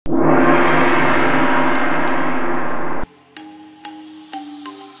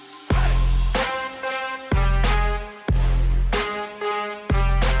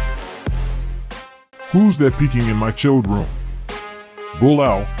Who's that peeking in my chode room?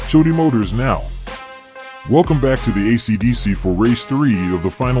 Bull-ow, Chody Motors now. Welcome back to the ACDC for Race 3 of the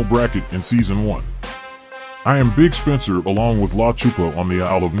final bracket in Season 1. I am Big Spencer along with La Chupa on the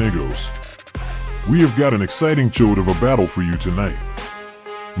Isle of Negos. We have got an exciting chode of a battle for you tonight.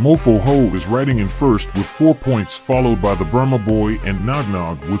 Mofo Ho is riding in first with 4 points, followed by the Burma Boy and Nog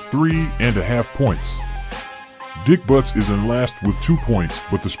Nog with 3.5 points. Dick Butts is in last with 2 points,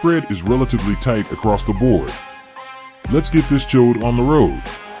 but the spread is relatively tight across the board. Let's get this chode on the road.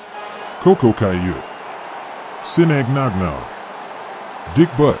 Koko Kayut, Sinag Nog Nog, Dick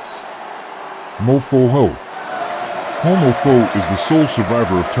Butts, Mofo Ho. Homo Fo is the sole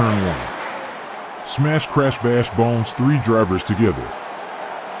survivor of turn 1. Smash Crash Bash Bones 3 drivers together.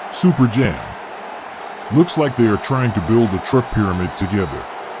 Super Jam. Looks like they are trying to build a truck pyramid together.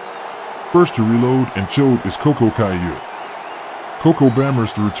 First to reload and chode is Koko Kayut. Koko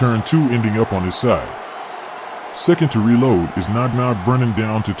bammers to return 2, ending up on his side. Second to reload is Nog Nog Brennan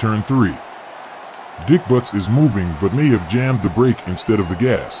down to turn 3. Dick Butts is moving but may have jammed the brake instead of the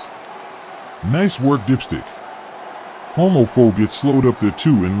gas. Nice work, Dipstick. Homo Fo gets slowed up there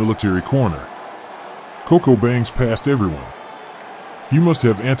too in military corner. Koko bangs past everyone. He must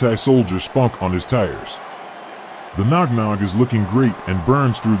have anti-soldier spunk on his tires. The Nog Nog is looking great and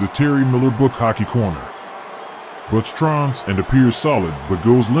burns through the Terry Miller Book hockey corner. Butts trons and appears solid but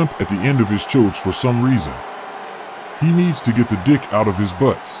goes limp at the end of his chodes for some reason. He needs to get the dick out of his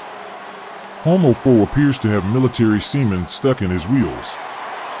butts. Homo Fo appears to have military semen stuck in his wheels.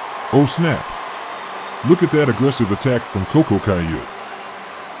 Oh snap. Look at that aggressive attack from Koko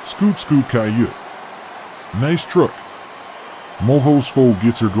Kayut. Scoot Scoot Kayut. Nice truck. Moho's Fo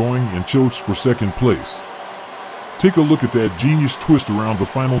gets her going and chodes for second place. Take a look at that genius twist around the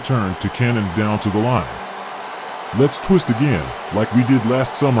final turn to cannon down to the line. Let's twist again, like we did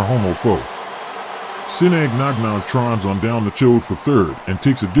last summer, Homo Fo. Sinag Nog Nog trons on down the chode for third and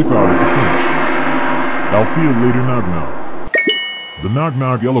takes a dip out at the finish. Althea later Nog Nog. The Nog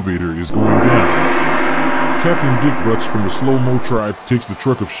Nog elevator is going down. Captain Dick Butts from the Slow Mo tribe takes the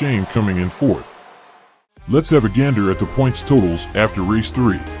truck of shame, coming in fourth. Let's have a gander at the points totals after race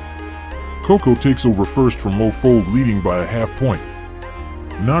 3. Koko takes over first from Mofo, leading by a half point.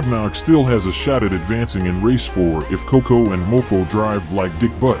 Nog Nog still has a shot at advancing in race 4 if Koko and Mofo drive like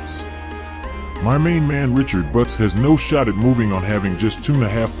Dick Butts. My main man Richard Butts has no shot at moving on, having just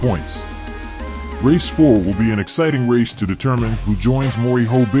 2.5 points. Race 4 will be an exciting race to determine who joins Maury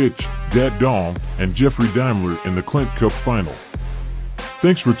Ho Bitch, Dat Dong, and Jeffrey Daimler in the Clint Cup final.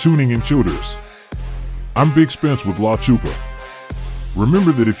 Thanks for tuning in, choders. I'm Big Spence with La Chupa.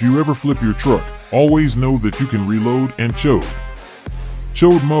 Remember that if you ever flip your truck, always know that you can reload and chode.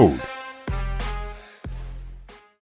 Chode mode.